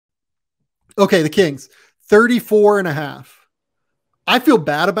Okay, the Kings, 34.5. I feel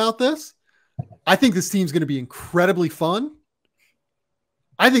bad about this. I think this team's going to be incredibly fun.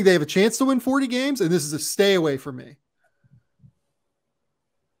 I think they have a chance to win 40 games, and this is a stay away from me.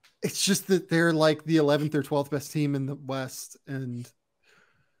 It's just that they're like the 11th or 12th best team in the West. And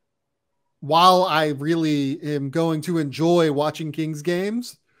while I really am going to enjoy watching Kings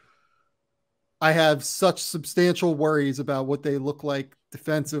games, I have such substantial worries about what they look like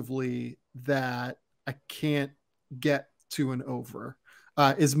defensively that I can't get to an over.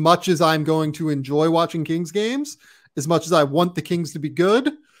 As much as I'm going to enjoy watching Kings games, as much as I want the Kings to be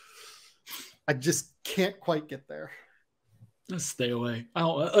good, I just can't quite get there. Let's stay away. I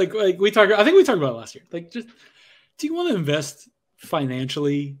don't like we talked. I think we talked about it last year. Like, just do you want to invest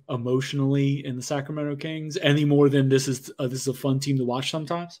financially, emotionally in the Sacramento Kings any more than this is a fun team to watch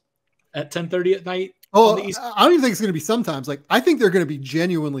sometimes at 10:30 at night? Oh, I don't even think it's going to be sometimes. Like, I think they're going to be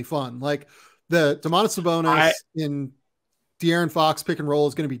genuinely fun. Like the Domantas Sabonis in De'Aaron Fox pick and roll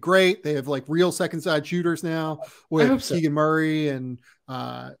is going to be great. They have like real second side shooters now with Keegan Murray and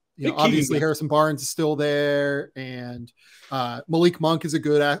obviously Harrison Barnes is still there, and Malik Monk is a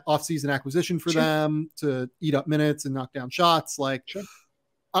good offseason acquisition for them to eat up minutes and knock down shots. Like,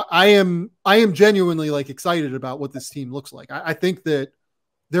 I am genuinely like excited about what this team looks like. I think that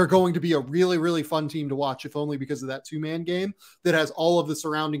they're going to be a really, really fun team to watch, if only because of that 2-man game that has all of the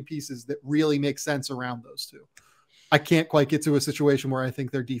surrounding pieces that really make sense around those two. I can't quite get to a situation where I think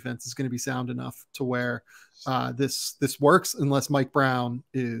their defense is going to be sound enough to where this works, unless Mike Brown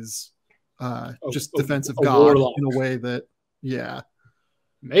is just defensive god warlock in a way that,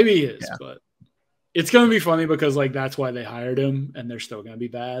 maybe he is, but it's going to be funny because like that's why they hired him, and they're still going to be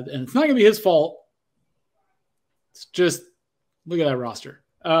bad, and it's not going to be his fault. It's just look at that roster.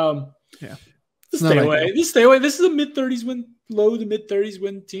 Just stay away. Just stay away. This is a mid-30s win, low to mid-30s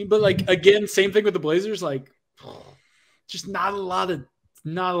win team, but like again, same thing with the Blazers. Like, just not a lot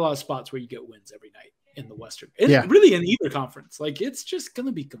of spots where you get wins every night in the Western. And really in either conference. Like, it's just going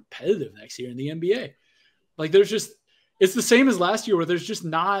to be competitive next year in the NBA. Like, it's the same as last year where there's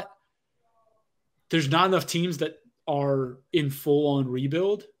not enough teams that are in full on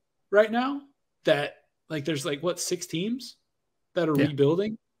rebuild right now that like, there's like 6 teams that are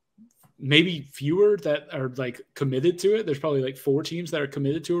rebuilding, maybe fewer that are like committed to it. There's probably like 4 teams that are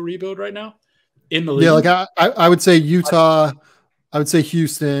committed to a rebuild right now in the league. Yeah, like I would say Utah, I would say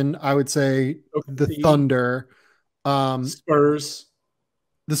Houston, I would say the Thunder, Spurs,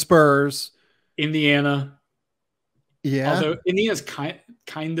 the Spurs, Indiana. Yeah, although Indiana's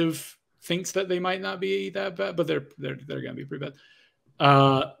kind of thinks that they might not be that bad, but they're going to be pretty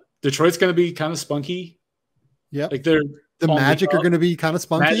bad. Detroit's going to be kind of spunky. Yeah, like the Magic are going to be kind of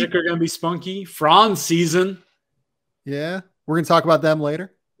spunky. Magic are going to be spunky. Franz season. Yeah, we're going to talk about them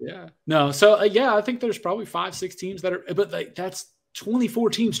later. Yeah. No. So I think there's probably 5-6 teams that are, but like that's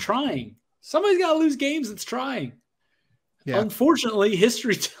 24 teams trying. Somebody's got to lose games that's trying. Yeah. Unfortunately,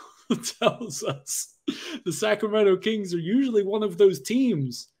 history tells us the Sacramento Kings are usually one of those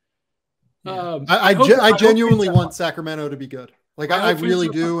teams. Yeah. I genuinely want Sacramento to be good. Like I really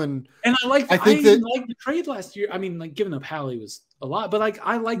do, and I think the trade last year. I mean, like giving up Hallie was a lot, but like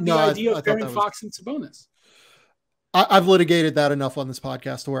I like the idea of pairing Fox and Sabonis. I've litigated that enough on this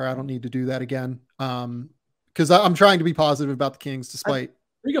podcast to where I don't need to do that again. Because I'm trying to be positive about the Kings, despite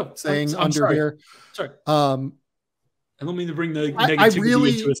saying I'm under here. Sorry. I don't mean to bring the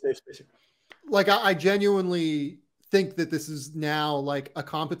negativity into a safe space. Like I genuinely think that this is now like a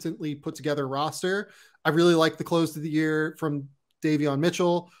competently put together roster. I really like the close of the year from Davion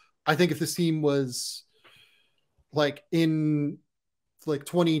Mitchell. I think if this team was like in like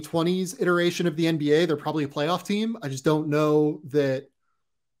 2020's iteration of the NBA, they're probably a playoff team. I just don't know that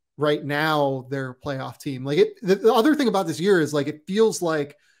right now they're a playoff team. Like the other thing about this year is like, it feels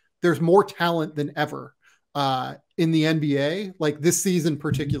like there's more talent than ever in the NBA. Like this season,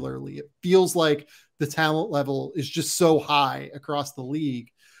 particularly, it feels like the talent level is just so high across the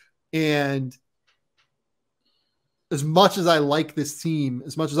league. And as much as I like this team,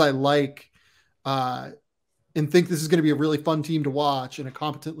 as much as I like, and think this is going to be a really fun team to watch and a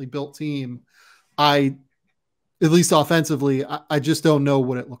competently built team, at least offensively, I just don't know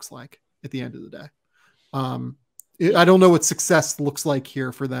what it looks like at the end of the day. I don't know what success looks like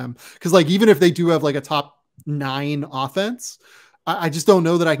here for them. Cause like, even if they do have like a top 9 offense, I just don't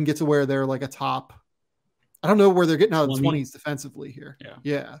know that I can get to where they're like a top, I don't know where they're getting out of the 20s defensively here.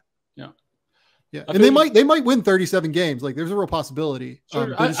 Yeah. And they might win 37 games. Like there's a real possibility.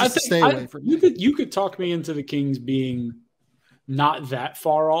 Sure. I think stay away from you could talk me into the Kings being not that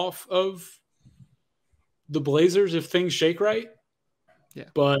far off of the Blazers if things shake right. Yeah.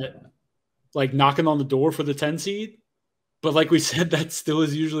 But like knocking on the door for the 10 seed. But like we said, that still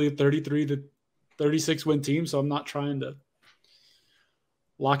is usually a 33 to 36 win team. So I'm not trying to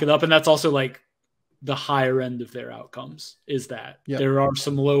lock it up. And that's also like the higher end of their outcomes is that there are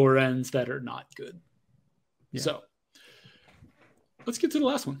some lower ends that are not good. Yeah. So let's get to the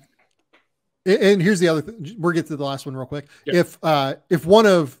last one. And here's the other thing. We'll get to the last one real quick. Yeah. If one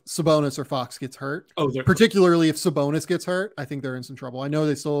of Sabonis or Fox gets hurt, particularly if Sabonis gets hurt, I think they're in some trouble. I know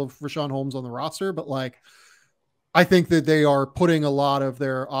they still have Rashawn Holmes on the roster, but like, I think that they are putting a lot of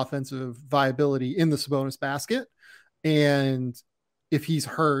their offensive viability in the Sabonis basket. And if he's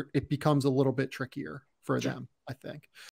hurt, it becomes a little bit trickier for them, I think.